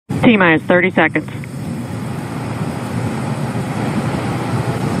T-minus 30 seconds.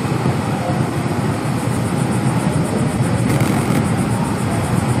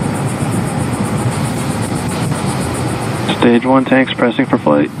 Stage 1 tanks pressing for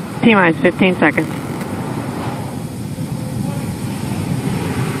flight. T-minus 15 seconds.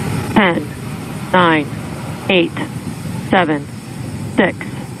 10, 9, 8, 7, 6,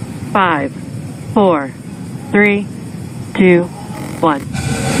 5, 4, 3, 2, 1,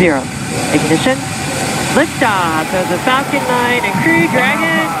 0. Ignition. Liftoff of the Falcon 9 and Crew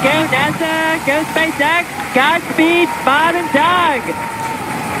Dragon. Go NASA. Go SpaceX. Godspeed, Bob and Doug.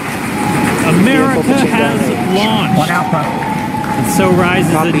 America has launched. And so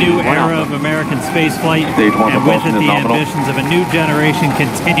rises a new era of American spaceflight, and with it the ambitions of a new generation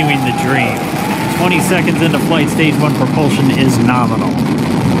continuing the dream. 20 seconds into flight, stage 1 propulsion is nominal.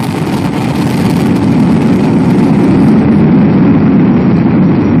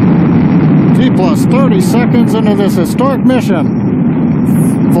 T plus 30 seconds into this historic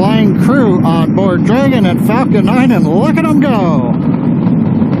mission. Flying crew on board Dragon and Falcon 9, and look at them go!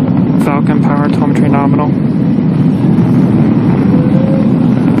 Falcon power telemetry nominal.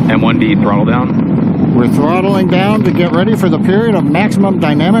 M1D throttle down. We're throttling down to get ready for the period of maximum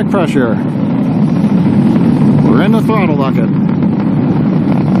dynamic pressure. We're in the throttle bucket.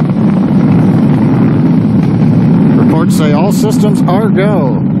 Reports say all systems are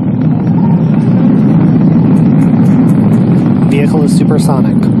go. Vehicle is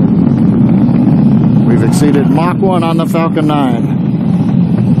supersonic. We've exceeded Mach 1 on the Falcon 9.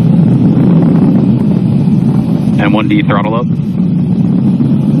 M1D throttle up.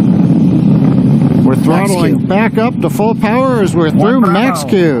 We're throttling back up to full power as we're through max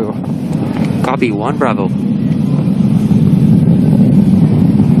Q. Copy, 1 Bravo.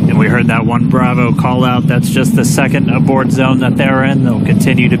 And we heard that 1 Bravo call out. That's just the second abort zone that they're in. They'll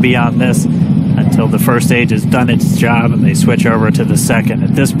continue to be on this until the first stage has done its job and they switch over to the second.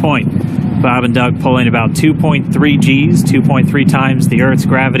 At this point, Bob and Doug pulling about 2.3 Gs, 2.3 times the Earth's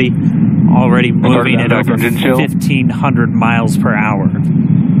gravity, already moving at over 1,500 miles per hour.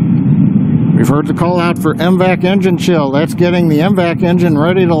 We've heard the call out for MVAC engine chill. That's getting the MVAC engine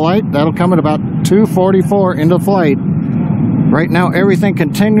ready to light. That'll come at about 2:44 into flight. Right now, everything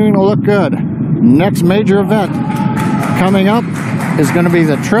continuing to look good. Next major event coming up is going to be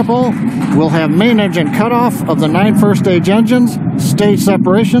the triple. We'll have main engine cutoff of the 9 first stage engines, stage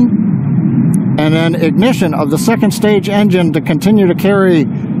separation, and then ignition of the second stage engine to continue to carry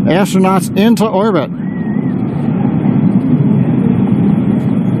astronauts into orbit.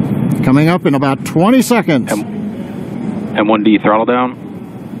 Coming up in about 20 seconds. M1D throttle down.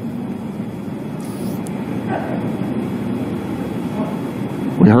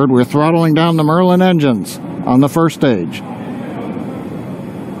 We heard we're throttling down the Merlin engines on the first stage.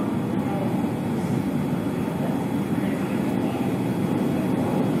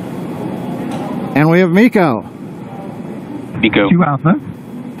 And we have MECO. MECO. 2 Alpha.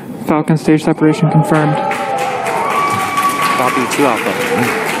 Falcon stage separation confirmed. Copy, 2 Alpha.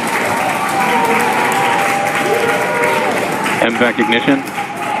 MVAC ignition.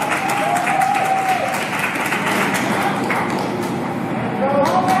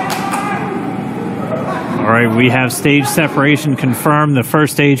 All right, we have stage separation confirmed. The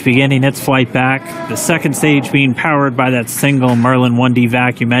first stage beginning its flight back. The second stage being powered by that single Merlin 1D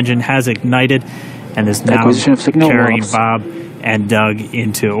vacuum engine has ignited and is now carrying Bob and Doug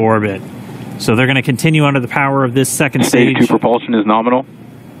into orbit. So they're going to continue under the power of this second stage. Stage 2 propulsion is nominal.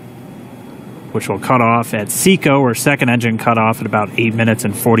 Which will cut off at SECO, or second engine cut off at about 8 minutes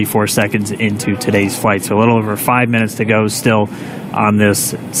and 44 seconds into today's flight. So a little over 5 minutes to go still on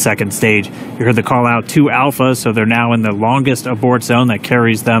this second stage. You heard the call out 2 Alpha, so they're now in the longest abort zone that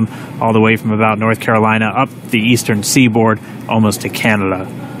carries them all the way from about North Carolina up the eastern seaboard almost to Canada.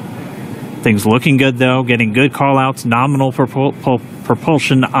 Things looking good though, getting good call outs, nominal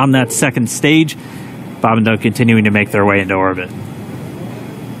propulsion on that second stage. Bob and Doug continuing to make their way into orbit.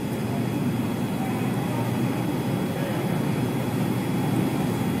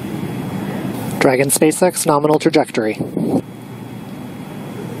 Dragon SpaceX nominal trajectory.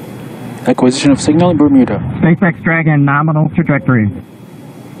 Acquisition of signal in Bermuda. SpaceX Dragon nominal trajectory.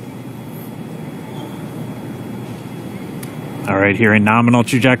 All right, here in nominal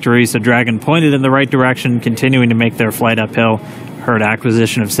trajectory, so Dragon pointed in the right direction, continuing to make their flight uphill. Heard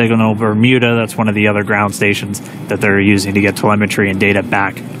acquisition of signal Bermuda. That's one of the other ground stations that they're using to get telemetry and data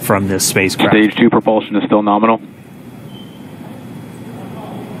back from this spacecraft. Stage 2 propulsion is still nominal.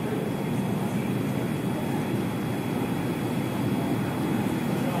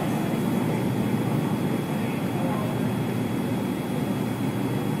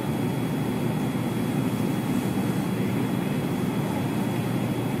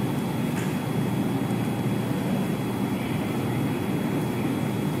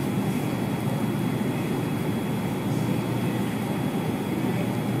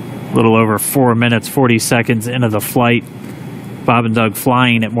 A little over 4 minutes, 40 seconds into the flight. Bob and Doug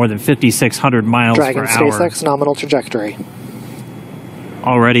flying at more than 5,600 miles Dragon per hour. SpaceX nominal trajectory.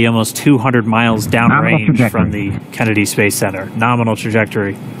 Already almost 200 miles downrange from the Kennedy Space Center. Nominal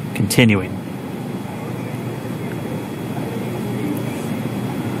trajectory continuing.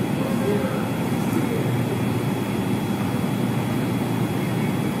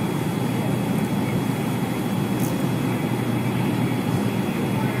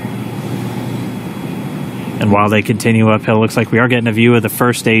 And while they continue uphill, looks like we are getting a view of the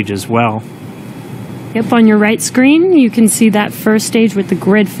first stage as well. Yep, on your right screen, you can see that first stage with the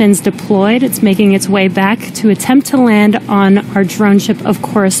grid fins deployed. It's making its way back to attempt to land on our drone ship, Of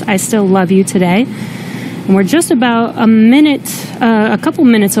Course, I Still Love You Today. And we're just about a couple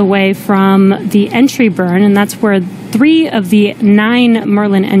minutes away from the entry burn, and that's where 3 of the 9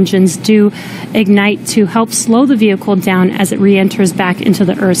 Merlin engines do ignite to help slow the vehicle down as it re-enters back into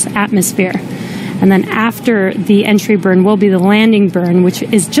the Earth's atmosphere. And then after the entry burn will be the landing burn, which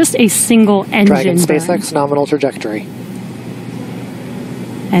is just a single engine Dragon burn. SpaceX nominal trajectory.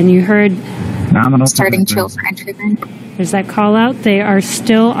 And you heard Nominal starting chill for entry burn. there's that call out. They are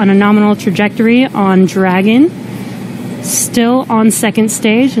still on a nominal trajectory on Dragon. Still on second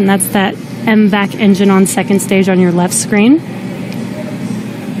stage, and that's that MVAC engine on second stage on your left screen.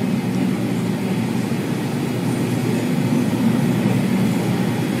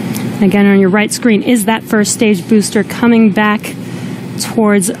 Again, on your right screen is that first stage booster coming back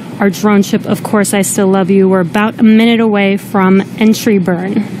towards our drone ship, Of Course, I Still Love You. We're about a minute away from entry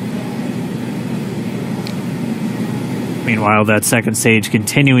burn. Meanwhile, that second stage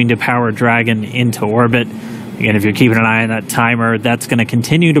continuing to power Dragon into orbit. Again, if you're keeping an eye on that timer, that's going to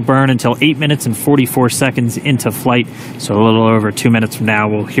continue to burn until 8 minutes and 44 seconds into flight. So a little over 2 minutes from now,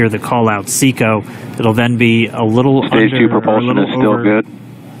 we'll hear the call out SECO. It'll then be a little Stage 2 propulsion is still good.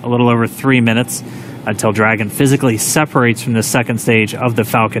 A little over 3 minutes until Dragon physically separates from the second stage of the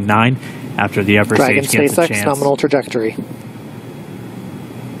Falcon 9 after the upper Dragon stage gets a SpaceX chance. nominal trajectory.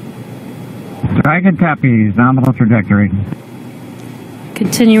 Dragon copies, nominal trajectory.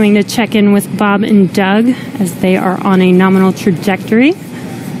 Continuing to check in with Bob and Doug as they are on a nominal trajectory.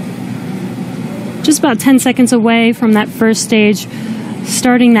 Just about 10 seconds away from that first stage,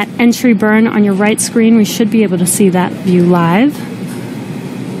 starting that entry burn on your right screen. We should be able to see that view live.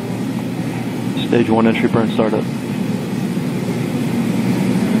 Stage 1 entry burn startup.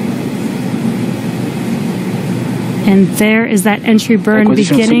 And there is that entry burn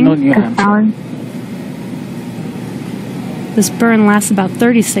beginning. This burn lasts about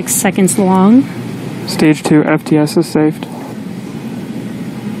 36 seconds long. Stage 2 FTS is saved.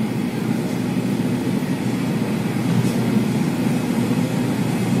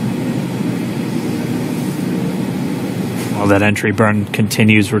 While that entry burn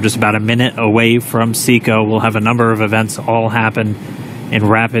continues, we're just about a minute away from SECO. We'll have a number of events all happen in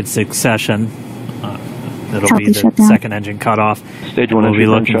rapid succession. That'll be the second engine cutoff. Stage 1 we'll be entry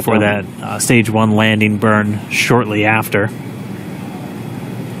burn looking for that stage 1 landing burn shortly after.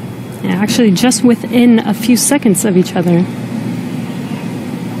 Yeah, actually just within a few seconds of each other.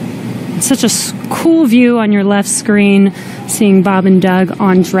 It's such a cool view on your left screen, seeing Bob and Doug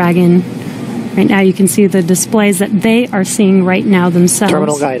on Dragon. Right now you can see the displays that they are seeing right now themselves.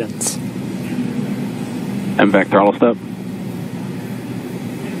 Terminal guidance. MVAC throttle step.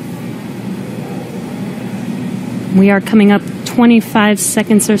 We are coming up 25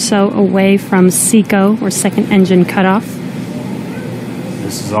 seconds or so away from SECO, or second engine cutoff.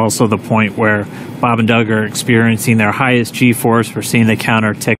 This is also the point where Bob and Doug are experiencing their highest G-force. We're seeing the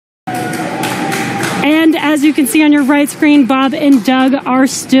counter tick. And as you can see on your right screen, Bob and Doug are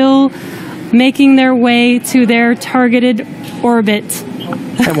still making their way to their targeted orbit.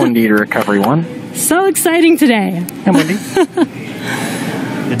 M1D to recovery 1. So exciting today.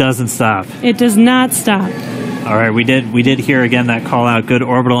 It doesn't stop. It does not stop. All right, we did hear again that call out, good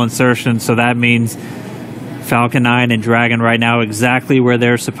orbital insertion, so that means Falcon 9 and Dragon right now exactly where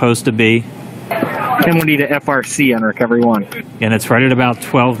they're supposed to be. M1D to FRC on recovery 1. And it's right at about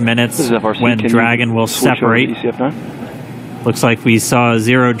 12 minutes when Dragon will separate. Looks like we saw a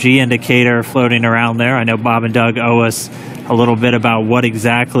 0G indicator floating around there. I know Bob and Doug owe us a little bit about what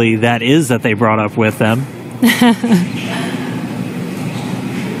exactly that is that they brought up with them.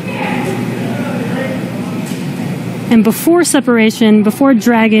 And before separation, before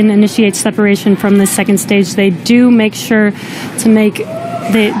Dragon initiates separation from the second stage, they do make sure to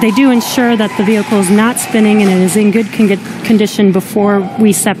they do ensure that the vehicle is not spinning and it is in good condition before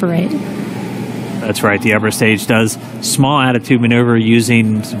we separate. That's right. The upper stage does small attitude maneuver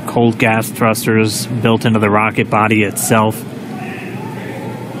using some cold gas thrusters built into the rocket body itself.